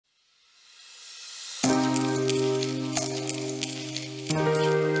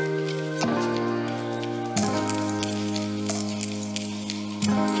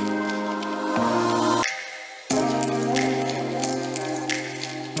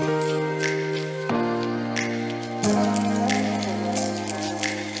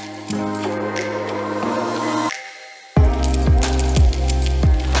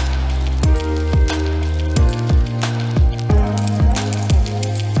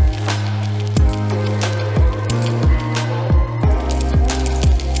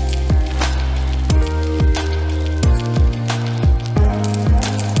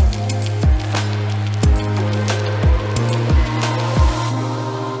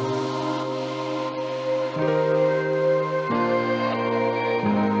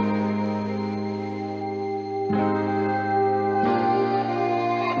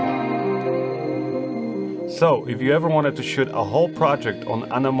So, if you ever wanted to shoot a whole project on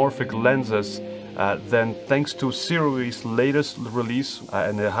anamorphic lenses, then thanks to Sirui's latest release,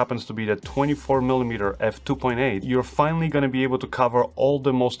 and it happens to be the 24mm F2.8, you're finally going to be able to cover all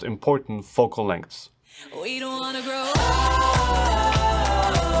the most important focal lengths. We don't want to grow up.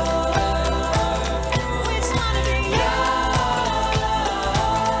 We just want to be young.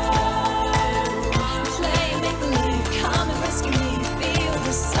 Play, make believe, come and rescue me. Feel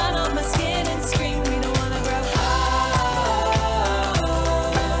the sun on my skin and scream. We don't want to grow up.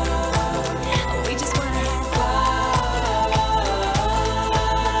 We just want to have fun.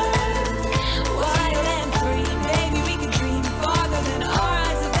 Wild and free, maybe we can dream farther than our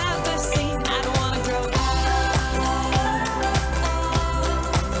eyes have ever seen. I don't want to grow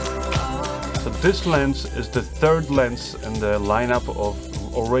up. So this lens is the third lens in the lineup of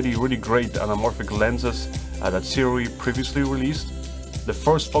already really great anamorphic lenses that Sirui previously released. The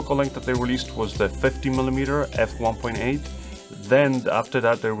first focal length that they released was the 50mm f1.8. Then after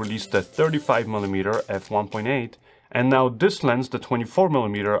that they released the 35mm f1.8. And now this lens, the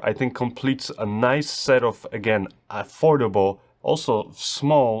 24mm, I think completes a nice set of, again, affordable, also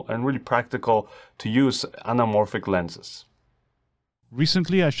small and really practical to use anamorphic lenses.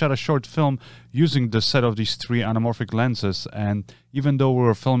 Recently, I shot a short film using the set of these three anamorphic lenses, and even though we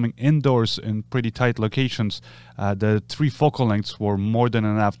were filming indoors in pretty tight locations, the three focal lengths were more than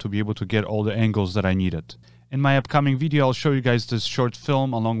enough to be able to get all the angles that I needed. In my upcoming video, I'll show you guys this short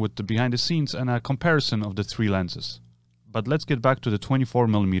film along with the behind the scenes and a comparison of the three lenses. But let's get back to the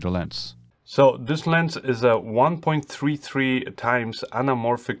 24mm lens. So this lens is a 1.33 times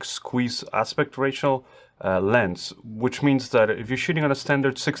anamorphic squeeze aspect ratio lens, which means that if you're shooting on a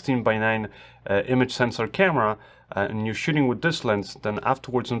standard 16:9 image sensor camera and you're shooting with this lens, then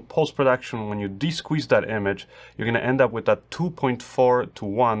afterwards in post-production, when you de-squeeze that image, you're going to end up with that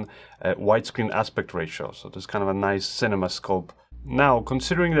 2.4:1 widescreen aspect ratio. So this is kind of a nice cinema scope. Now,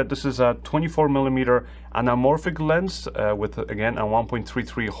 considering that this is a 24mm anamorphic lens with, again, a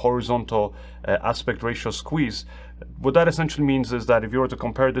 1.33 horizontal aspect ratio squeeze, what that essentially means is that if you were to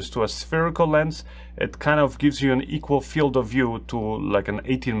compare this to a spherical lens, it kind of gives you an equal field of view to like an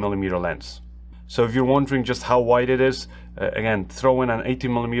 18mm lens. So if you're wondering just how wide it is, again, throw in an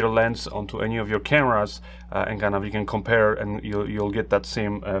 18mm lens onto any of your cameras and kind of you can compare and you'll get that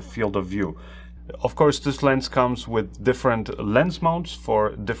same field of view. Of course, this lens comes with different lens mounts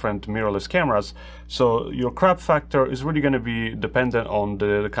for different mirrorless cameras, so your crop factor is really going to be dependent on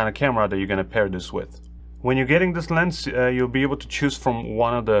the kind of camera that you're going to pair this with. When you're getting this lens, you'll be able to choose from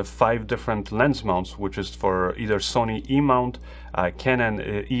one of the 5 different lens mounts, which is for either Sony E-Mount, Canon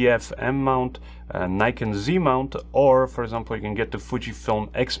EF-M mount, Nikon Z-Mount, or for example you can get the Fujifilm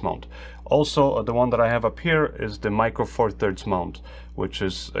X-Mount. Also, the one that I have up here is the Micro Four Thirds mount, which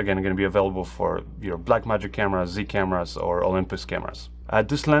is again going to be available for your Blackmagic cameras, Z cameras, or Olympus cameras.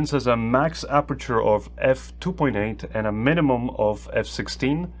 This lens has a max aperture of f2.8 and a minimum of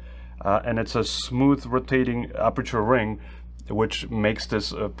f16. And it's a smooth rotating aperture ring, which makes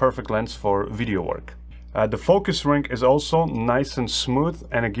this a perfect lens for video work. The focus ring is also nice and smooth,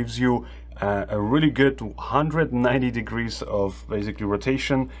 and it gives you a really good 190 degrees of basically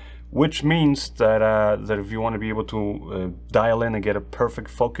rotation, which means that, that if you want to be able to dial in and get a perfect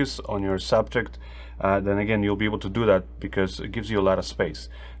focus on your subject, then again you'll be able to do that because it gives you a lot of space.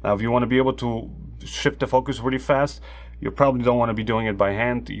 Now if you want to be able to shift the focus really fast, you probably don't want to be doing it by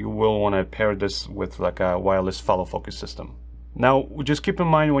hand. You will want to pair this with like a wireless follow focus system. Now, just keep in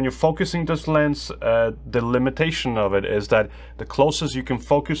mind when you're focusing this lens, the limitation of it is that the closest you can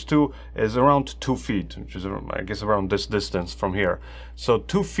focus to is around 2 feet, which is, I guess, around this distance from here. So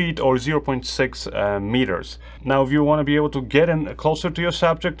 2 feet or 0.6 meters. Now, if you want to be able to get in closer to your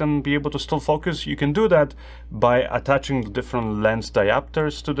subject and be able to still focus, you can do that by attaching the different lens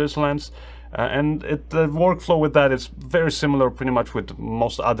diopters to this lens. And the workflow with that is very similar pretty much with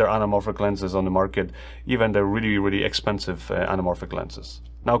most other anamorphic lenses on the market, even the really, really expensive anamorphic lenses.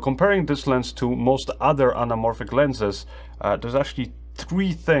 Now, comparing this lens to most other anamorphic lenses, there's actually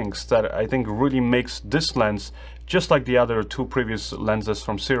 3 things that I think really makes this lens, just like the other 2 previous lenses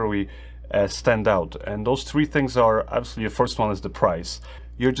from Sirui, stand out. And those 3 things are, obviously, the first one is the price.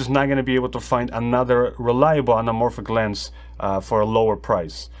 You're just not going to be able to find another reliable anamorphic lens for a lower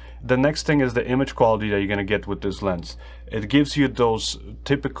price. The next thing is the image quality that you're going to get with this lens. It gives you those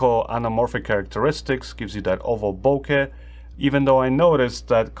typical anamorphic characteristics, gives you that oval bokeh, even though I noticed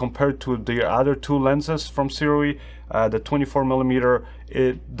that compared to the other 2 lenses from Sirui, the 24mm,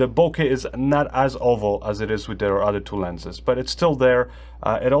 the bokeh is not as oval as it is with their other 2 lenses, but it's still there.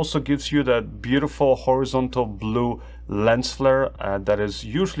 It also gives you that beautiful horizontal blue lens flare that is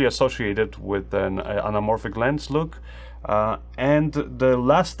usually associated with an anamorphic lens look. And the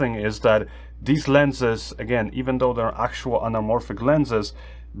last thing is that these lenses, again, even though they're actual anamorphic lenses,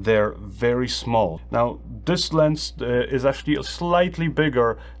 they're very small. Now, this lens is actually slightly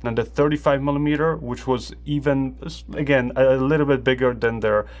bigger than the 35mm, which was even, again, a little bit bigger than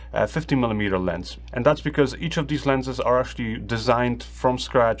their 50mm lens. And that's because each of these lenses are actually designed from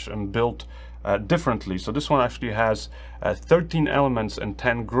scratch and built differently. So this one actually has 13 elements and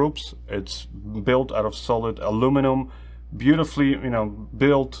 10 groups. It's built out of solid aluminum, beautifully,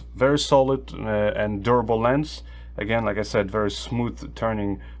 built, very solid and durable lens. Again, like I said, very smooth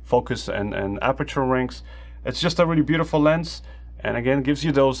turning focus and aperture rings. It's just a really beautiful lens, and again, gives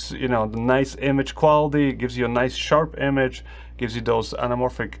you those, the nice image quality, gives you a nice sharp image, gives you those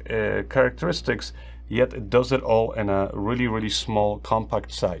anamorphic characteristics, yet it does it all in a really, really small,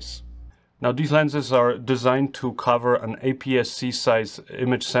 compact size. Now, these lenses are designed to cover an APS-C size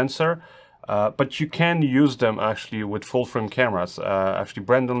image sensor, but you can use them actually with full frame cameras. Actually,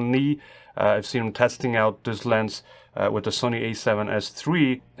 Brandon Lee, I've seen him testing out this lens with the Sony a7S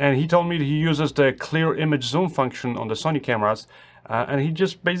III, and he told me that he uses the clear image zoom function on the Sony cameras, and he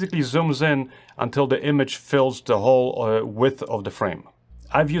just basically zooms in until the image fills the whole width of the frame.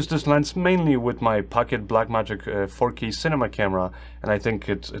 I've used this lens mainly with my pocket Blackmagic 4K cinema camera, and I think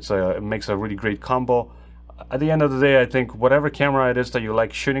it makes a really great combo. At the end of the day, I think whatever camera it is that you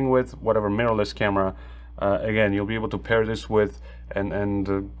like shooting with, whatever mirrorless camera, again, you'll be able to pair this with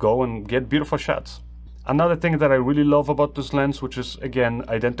and go and get beautiful shots. Another thing that I really love about this lens, which is again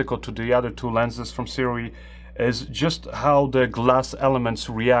identical to the other two lenses from Sirui, is just how the glass elements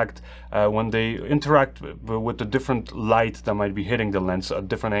react when they interact with the different light that might be hitting the lens at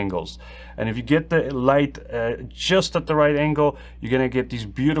different angles. And if you get the light just at the right angle, you're gonna get these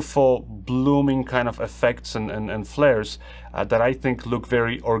beautiful blooming kind of effects and flares that I think look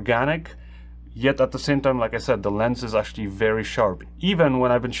very organic. Yet at the same time, like I said, the lens is actually very sharp. Even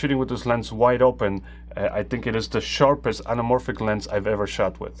when I've been shooting with this lens wide open, I think it is the sharpest anamorphic lens I've ever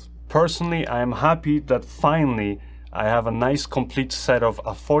shot with. Personally, I am happy that finally I have a nice complete set of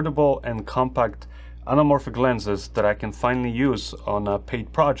affordable and compact anamorphic lenses that I can finally use on a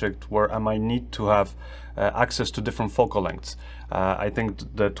paid project where I might need to have access to different focal lengths. I think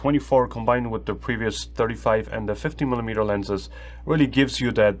the 24 combined with the previous 35 and the 50mm lenses really gives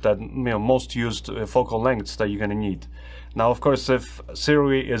you that most used focal lengths that you're going to need. Now, of course, if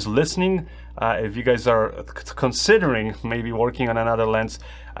Sirui is listening, if you guys are considering maybe working on another lens,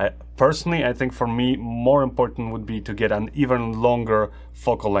 personally, I think for me, more important would be to get an even longer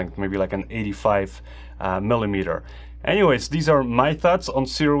focal length, maybe like an 85mm. Anyways, these are my thoughts on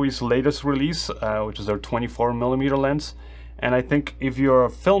Sirui's latest release, which is their 24mm lens. And I think if you're a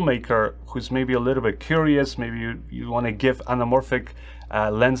filmmaker who's maybe a little bit curious, maybe you want to give anamorphic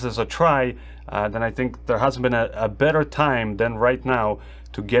lenses a try, then I think there hasn't been a better time than right now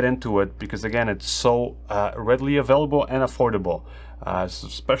to get into it, because again, it's so readily available and affordable,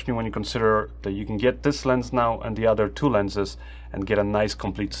 especially when you consider that you can get this lens now and the other two lenses and get a nice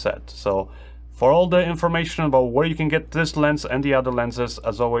complete set. So for all the information about where you can get this lens and the other lenses,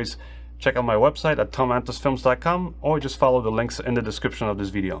 as always, check out my website at tomantosfilms.com or just follow the links in the description of this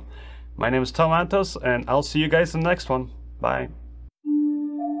video. My name is Tom Antos, and I'll see you guys in the next one. Bye.